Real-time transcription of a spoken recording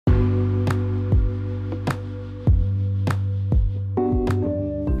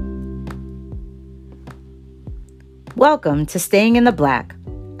Welcome to Staying in the Black,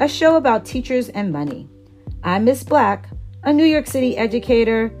 a show about teachers and money. I'm Miss Black, a New York City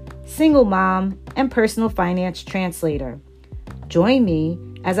educator, single mom, and personal finance translator. Join me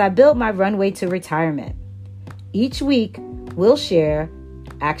as I build my runway to retirement. Each week, we'll share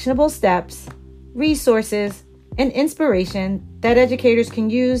actionable steps, resources, and inspiration that educators can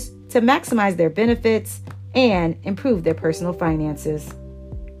use to maximize their benefits and improve their personal finances.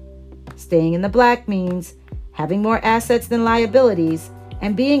 Staying in the black means having more assets than liabilities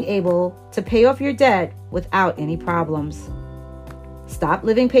and being able to pay off your debt without any problems. Stop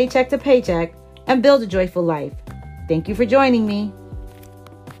living paycheck to paycheck and build a joyful life. Thank you for joining me.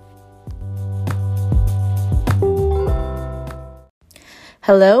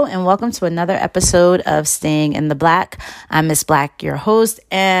 Hello and welcome to another episode of Staying in the Black. I'm Miss Black, your host,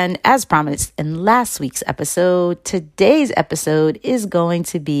 and as promised in last week's episode, today's episode is going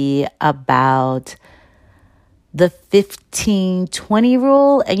to be about the 15-20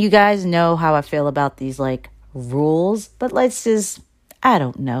 rule. And you guys know how I feel about these rules, but let's just, I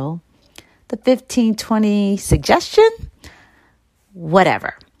don't know, the 15-20 suggestion,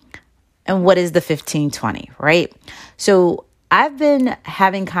 whatever. And what is the 15-20, right? So I've been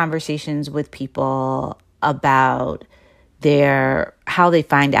having conversations with people about how they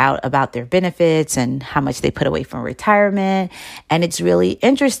find out about their benefits and how much they put away from retirement. And it's really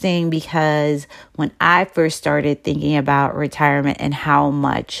interesting because when I first started thinking about retirement and how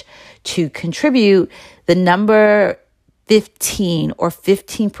much to contribute, the number 15 or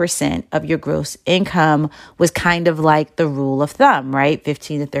 15% of your gross income was kind of like the rule of thumb, right?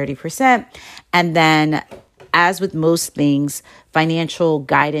 15 to 30%. And then as with most things, financial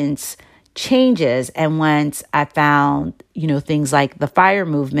guidance changes. And once I found, things like the FIRE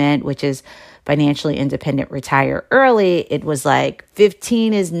movement, which is financially independent, retire early, it was like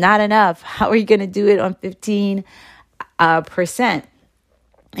 15 is not enough. How are you going to do it on 15%?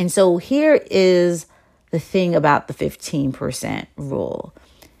 And so here is the thing about the 15% rule.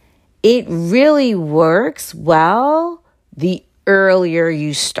 It really works well the earlier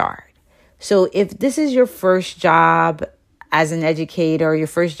you start. So if this is your first job as an educator, or your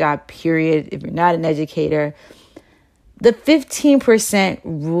first job period, if you're not an educator, the 15%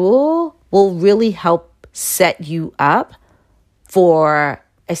 rule will really help set you up for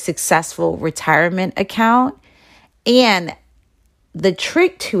a successful retirement account. And the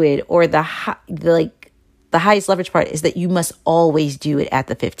trick to it, or the highest leverage part, is that you must always do it at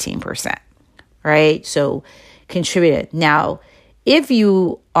the 15%, right? So contribute it. Now, if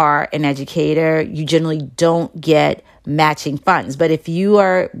you are an educator, you generally don't get matching funds. But if you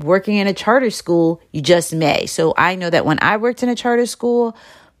are working in a charter school, you just may. So I know that when I worked in a charter school,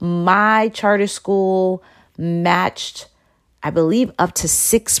 my charter school matched, I believe, up to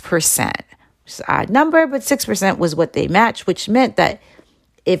 6%. It's an odd number, but 6% was what they matched, which meant that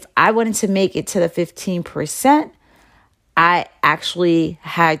if I wanted to make it to the 15%, I actually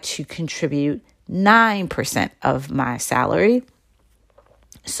had to contribute 9% of my salary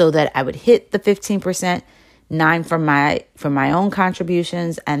so that I would hit the 15%, 9 from my own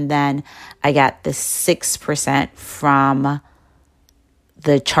contributions, and then I got the 6% from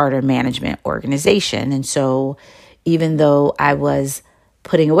the charter management organization. And so even though I was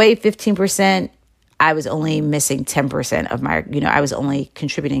putting away 15%, I was only missing 10% of my, I was only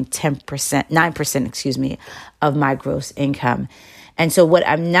contributing 9%, of my gross income. And so what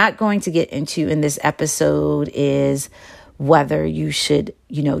I'm not going to get into in this episode is whether you should,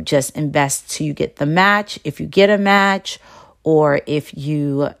 just invest till you get the match, if you get a match, or if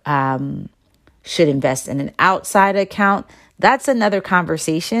you should invest in an outside account. That's another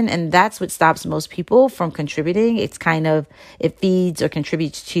conversation, and that's what stops most people from contributing. It feeds or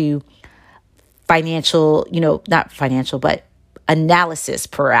contributes to financial, not financial, but analysis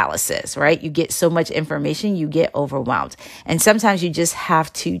paralysis, right? You get so much information, you get overwhelmed. And sometimes you just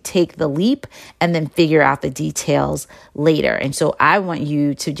have to take the leap and then figure out the details later. And so I want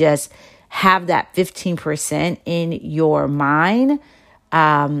you to just have that 15% in your mind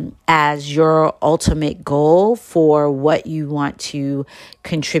as your ultimate goal for what you want to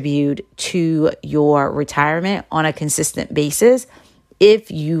contribute to your retirement on a consistent basis if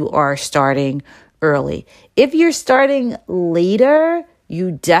you are starting early. If you're starting later,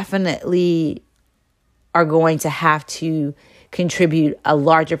 you definitely are going to have to contribute a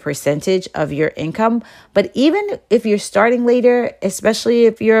larger percentage of your income. But even if you're starting later, especially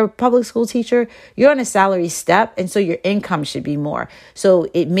if you're a public school teacher, you're on a salary step, and so your income should be more. So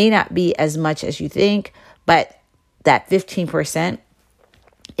it may not be as much as you think, but that 15%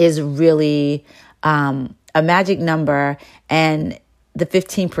 is really a magic number. And the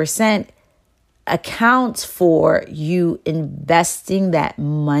 15% accounts for you investing that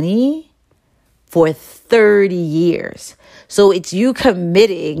money for 30 years. So it's you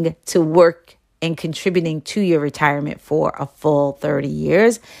committing to work and contributing to your retirement for a full 30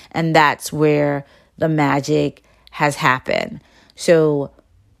 years. And that's where the magic has happened. So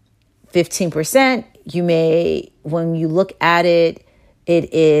 15%, you may, when you look at it,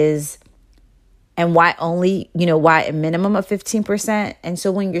 it is, and why only, why a minimum of 15%? And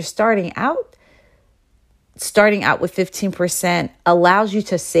so when you're starting out with 15% allows you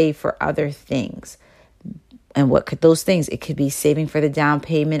to save for other things. And what could those things? It could be saving for the down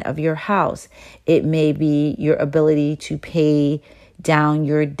payment of your house. It may be your ability to pay down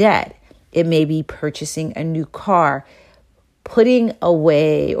your debt. It may be purchasing a new car, putting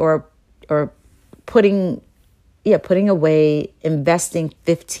away putting away, investing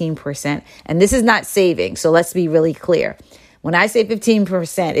 15%. And this is not saving. So let's be really clear. When I say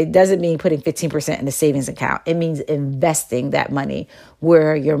 15%, it doesn't mean putting 15% in the savings account. It means investing that money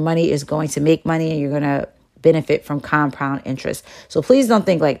where your money is going to make money and you're going to benefit from compound interest. So please don't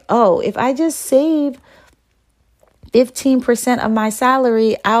think like, oh, if I just save 15% of my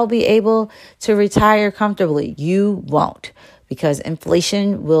salary, I'll be able to retire comfortably. You won't, because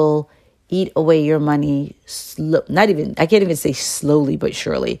inflation will eat away your money. I can't even say slowly, but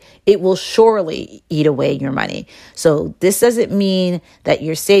surely. It will surely eat away your money. So this doesn't mean that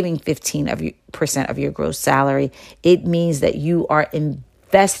you're saving 15% of your gross salary. It means that you are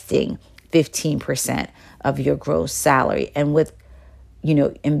investing 15% of your gross salary. And with,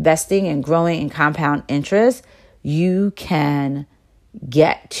 investing and growing in compound interest, you can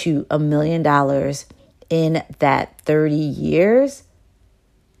get to $1 million in that 30 years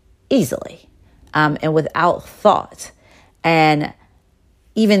easily, and without thought. And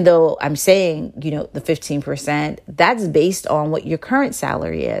even though I'm saying, the 15%, that's based on what your current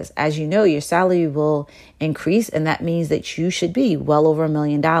salary is. As you know, your salary will increase, and that means that you should be well over $1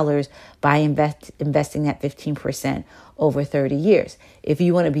 million by investing that 15% over 30 years. If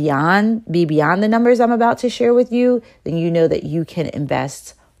you want to be beyond the numbers I'm about to share with you, then you know that you can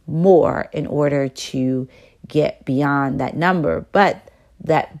invest more in order to get beyond that number. But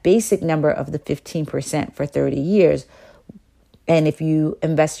that basic number of the 15% for 30 years. And if you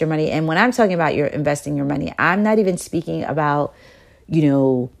invest your money, and when I'm talking about you're investing your money, I'm not even speaking about,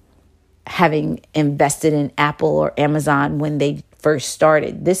 having invested in Apple or Amazon when they first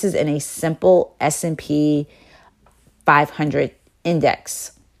started. This is in a simple S&P 500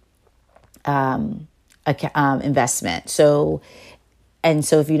 index investment. So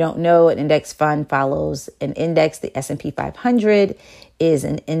if you don't know, an index fund follows an index. The S&P 500 is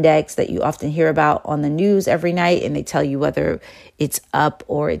an index that you often hear about on the news every night, and they tell you whether it's up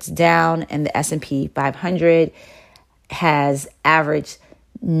or it's down. And the S&P 500 has averaged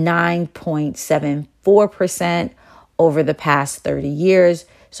 9.74% over the past 30 years.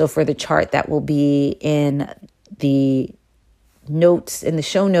 So for the chart that will be in the notes, in the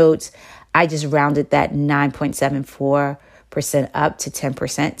show notes, I just rounded that 9.74% up to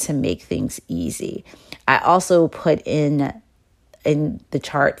 10% to make things easy. I also put in the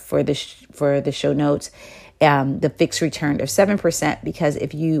chart for the show notes the fixed return of 7%, because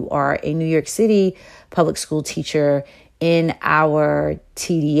if you are a New York City public school teacher in our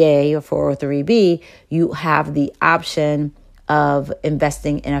TDA or 403B, you have the option of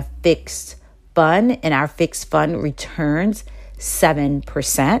investing in a fixed fund, and our fixed fund returns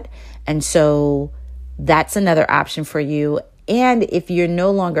 7%. And so that's another option for you. And if you're no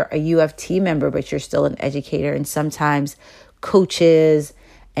longer a UFT member, but you're still an educator, and sometimes coaches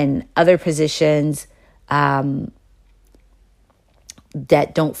and other positions that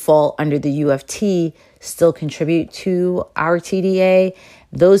don't fall under the UFT still contribute to our TDA,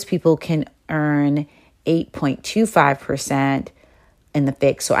 those people can earn 8.25% in the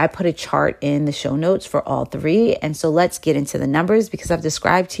fix. So I put a chart in the show notes for all three. And so let's get into the numbers, because I've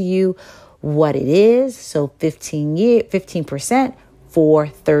described to you what it is. So 15% for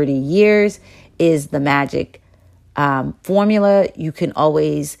 30 years is the magic formula. You can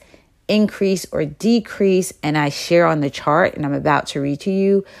always increase or decrease. And I share on the chart, and I'm about to read to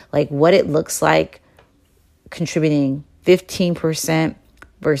you like what it looks like contributing 15%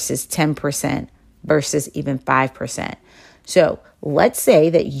 versus 10% versus even 5%. So let's say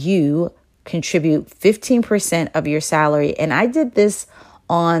that you contribute 15% of your salary. And I did this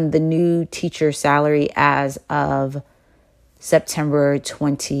on the new teacher salary as of September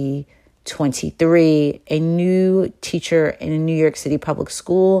 2023. A new teacher in a New York City public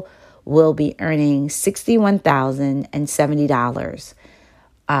school will be earning $61,070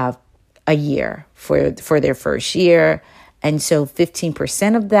 a year for their first year. And so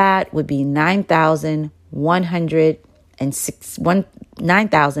 15% of that would be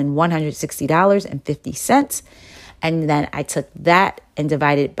 $9,160.50. And then I took that and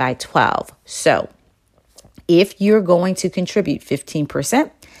divided it by 12. So if you're going to contribute 15%,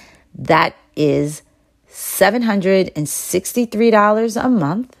 that is $763 a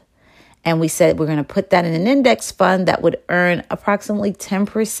month. And we said we're going to put that in an index fund that would earn approximately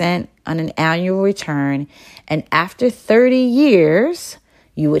 10% on an annual return. And after 30 years,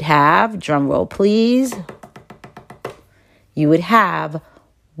 you would have, drum roll please, you would have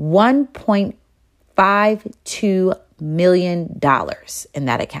 $1.52 million in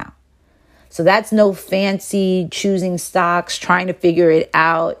that account. So that's no fancy choosing stocks, trying to figure it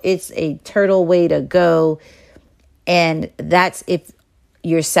out. It's a turtle way to go. And that's if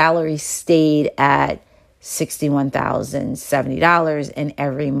your salary stayed at $61,070 and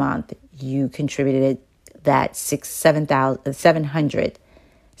every month you contributed that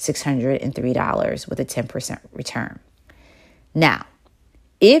 $603 with a 10% return. Now,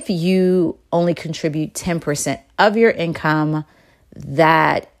 if you only contribute 10% of your income,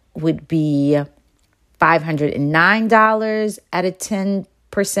 that would be $509 at a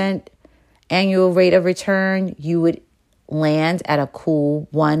 10% annual rate of return. You would land at a cool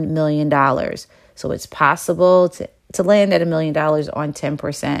 $1 million. So it's possible to land at $1 million on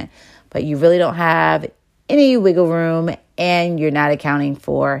 10%, but you really don't have any wiggle room and you're not accounting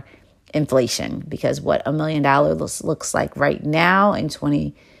for inflation, because what $1 million looks like right now in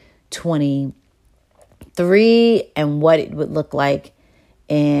 2023 and what it would look like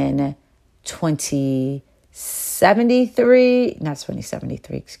in 2053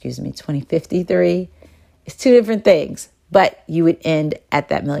 is two different things. But you would end at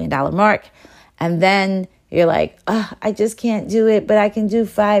that $1 million mark. And then you're like, I just can't do it, but I can do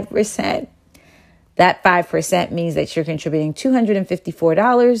 5%. That 5% means that you're contributing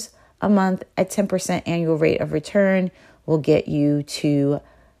 $254 a month at 10% annual rate of return will get you to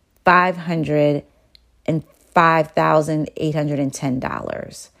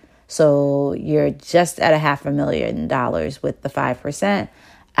 $505,810. So you're just at $500,000 with the 5%.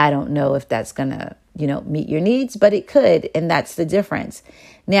 I don't know if that's going to, meet your needs, but it could. And that's the difference.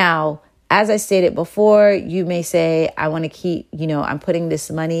 Now, as I stated before, you may say, I want to keep, I'm putting this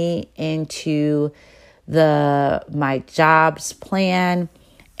money into my jobs plan.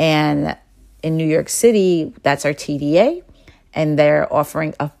 And in New York City, that's our TDA. And they're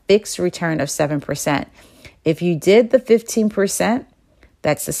offering a fixed return of 7%. If you did the 15%,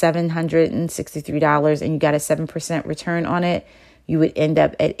 that's the $763, and you got a 7% return on it, you would end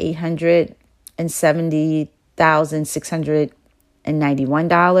up at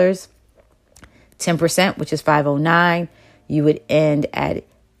 $870,691. 10%, which is $509, you would end at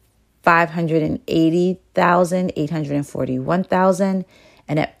 $580,841,000.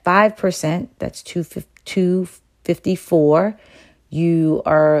 And at 5%, that's $254, you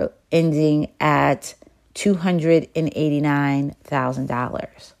are ending at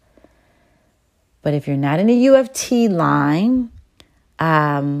 $289,000. But if you're not in a UFT line,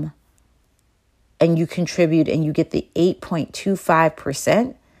 and you contribute and you get the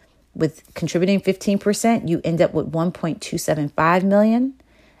 8.25%, with contributing 15%, you end up with $1.275 million.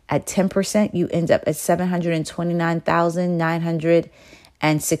 At 10%, you end up at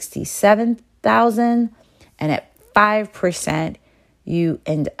 $729,967,000. And at 5%, you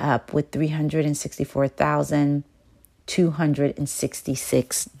end up with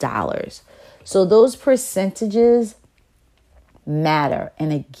 $364,266. So those percentages matter.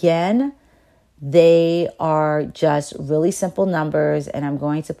 And again, they are just really simple numbers. And I'm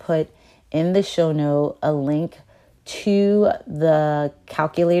going to put in the show note a link to the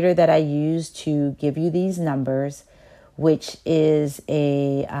calculator that I use to give you these numbers, which is at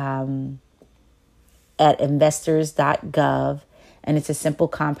investors.gov. And it's a simple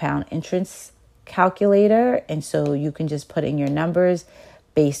compound interest calculator. And so you can just put in your numbers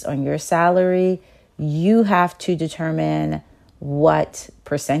based on your salary. You have to determine what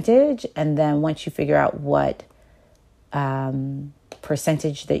percentage. And then once you figure out what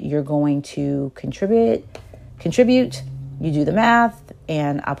percentage that you're going to contribute, you do the math,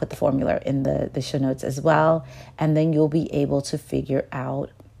 and I'll put the formula in the show notes as well. And then you'll be able to figure out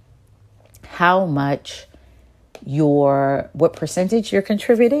how much what percentage you're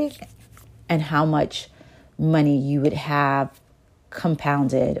contributing and how much money you would have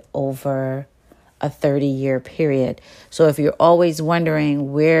compounded over a 30-year period. So if you're always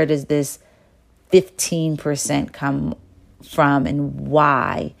wondering, where does this 15% come from and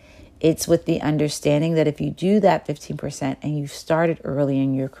why? It's with the understanding that if you do that 15% and you started early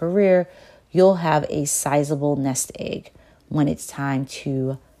in your career, you'll have a sizable nest egg when it's time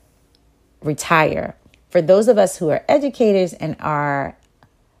to retire. For those of us who are educators and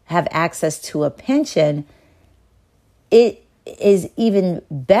have access to a pension, it is even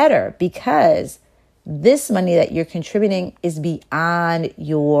better because this money that you're contributing is beyond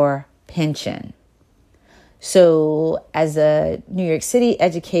your pension. So as a New York City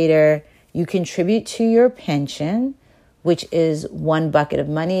educator, you contribute to your pension, which is one bucket of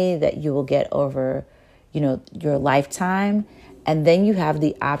money that you will get over, your lifetime. And then you have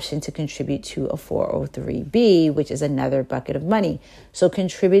the option to contribute to a 403B, which is another bucket of money. So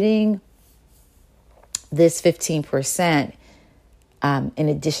contributing this 15%, in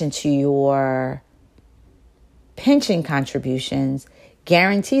addition to your pension contributions,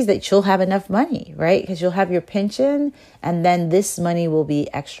 guarantees that you'll have enough money, right? Because you'll have your pension, and then this money will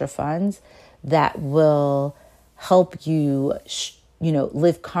be extra funds that will help you,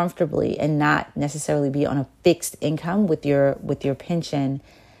 live comfortably and not necessarily be on a fixed income with your pension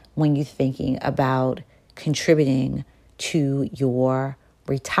when you're thinking about contributing to your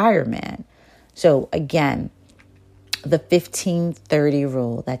retirement. So again, the 15-30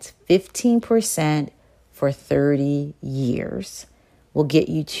 rule, that's 15% for 30 years, will get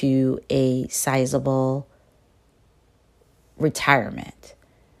you to a sizable retirement.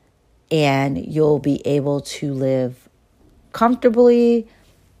 And you'll be able to live comfortably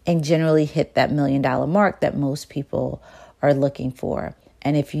and generally hit that $1 million mark that most people are looking for.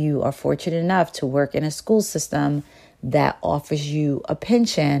 And if you are fortunate enough to work in a school system that offers you a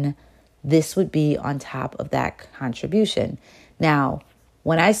pension, this would be on top of that contribution. Now,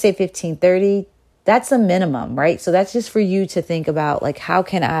 when I say 15-30, that's a minimum, right? So that's just for you to think about, like, how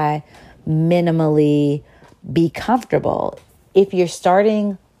can I minimally be comfortable? If you're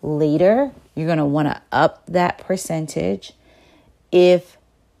starting later, you're going to want to up that percentage. If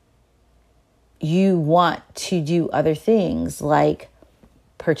you want to do other things like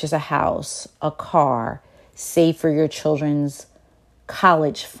purchase a house, a car, save for your children's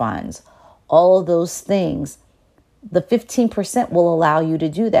college funds, all of those things, the 15% will allow you to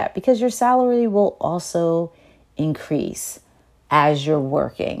do that because your salary will also increase as you're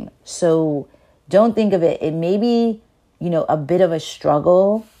working. So don't think of it. It may be, a bit of a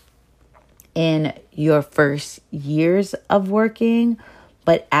struggle in your first years of working,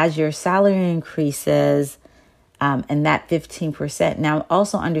 but as your salary increases, and that 15%, now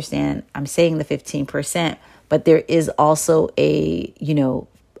also understand, I'm saying the 15%, but there is also a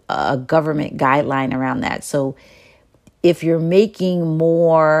government guideline around that. So if you're making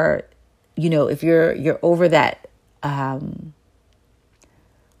more, if you're over that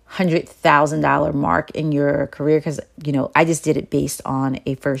 $100,000 mark in your career, because, I just did it based on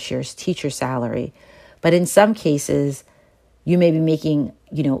a first year's teacher salary. But in some cases, you may be making,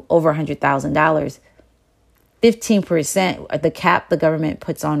 over $100,000. 15%, the cap the government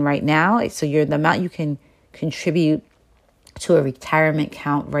puts on right now. So the amount you can contribute to a retirement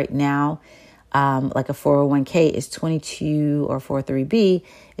account right now, like a 401k is 22, or 403b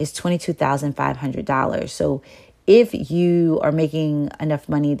is $22,500. So if you are making enough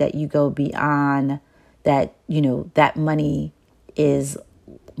money that you go beyond that, that money is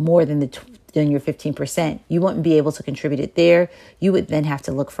more than your 15%, you wouldn't be able to contribute it there. You would then have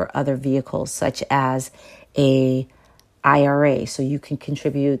to look for other vehicles such as a IRA. So you can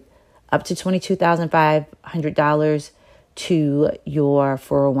contribute up to $22,500 to your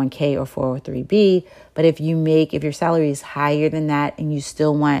 401k or 403b. But if your salary is higher than that and you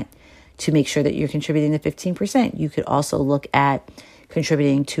still want to make sure that you're contributing the 15%, you could also look at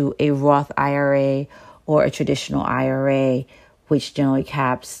contributing to a Roth IRA or a traditional IRA, which generally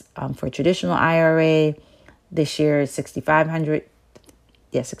caps for a traditional IRA this year is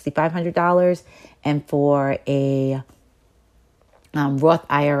 $6,500. And for a Roth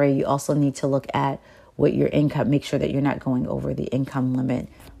IRA, you also need to look at what your income, make sure that you're not going over the income limit,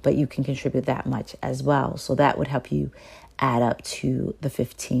 but you can contribute that much as well. So that would help you add up to the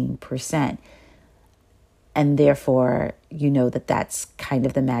 15%. And therefore, that's kind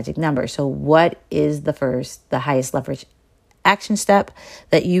of the magic number. So what is the highest leverage action step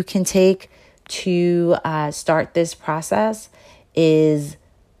that you can take to start this process is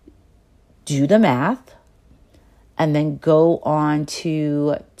do the math and then go on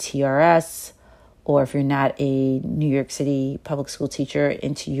to TRS, or if you're not a New York City public school teacher,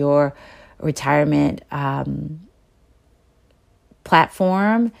 into your retirement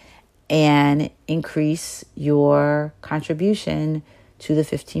platform and increase your contribution to the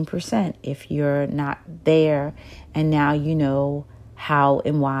 15% if you're not there. And now you know how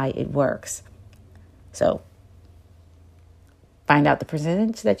and why it works. So find out the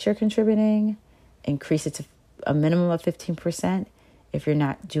percentage that you're contributing, increase it to a minimum of 15% if you're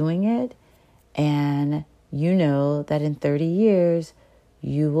not doing it. And you know that in 30 years,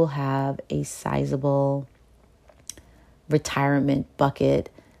 you will have a sizable retirement bucket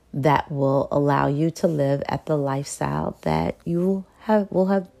that will allow you to live at the lifestyle that you will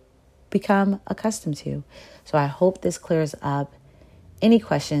have become accustomed to. So I hope this clears up any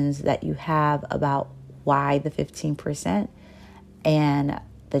questions that you have about why the 15%, and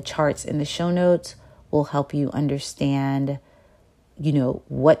the charts in the show notes will help you understand,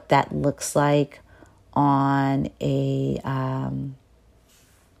 what that looks like on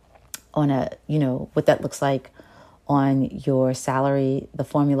what that looks like on your salary. The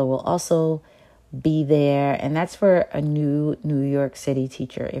formula will also be there, and that's for a new New York City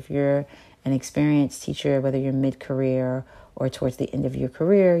teacher. If you're an experienced teacher, whether you're mid-career or towards the end of your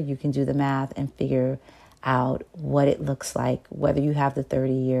career, you can do the math and figure out what it looks like, whether you have the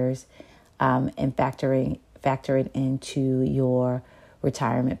 30 years, and factor it into your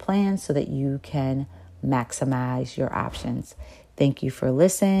retirement plan so that you can maximize your options. Thank you for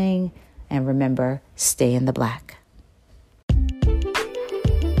listening, and remember, stay in the black.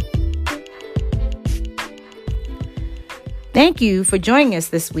 Thank you for joining us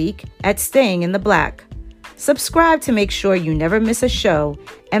this week at Staying in the Black. Subscribe to make sure you never miss a show,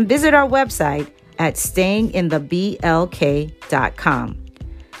 and visit our website at stayingintheblk.com.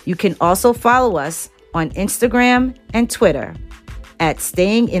 You can also follow us on Instagram and Twitter at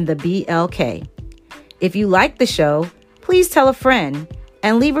stayingintheblk. If you like the show, please tell a friend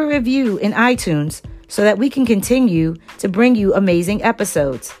and leave a review in iTunes so that we can continue to bring you amazing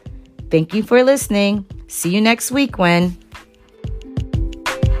episodes. Thank you for listening. See you next week, Gwen.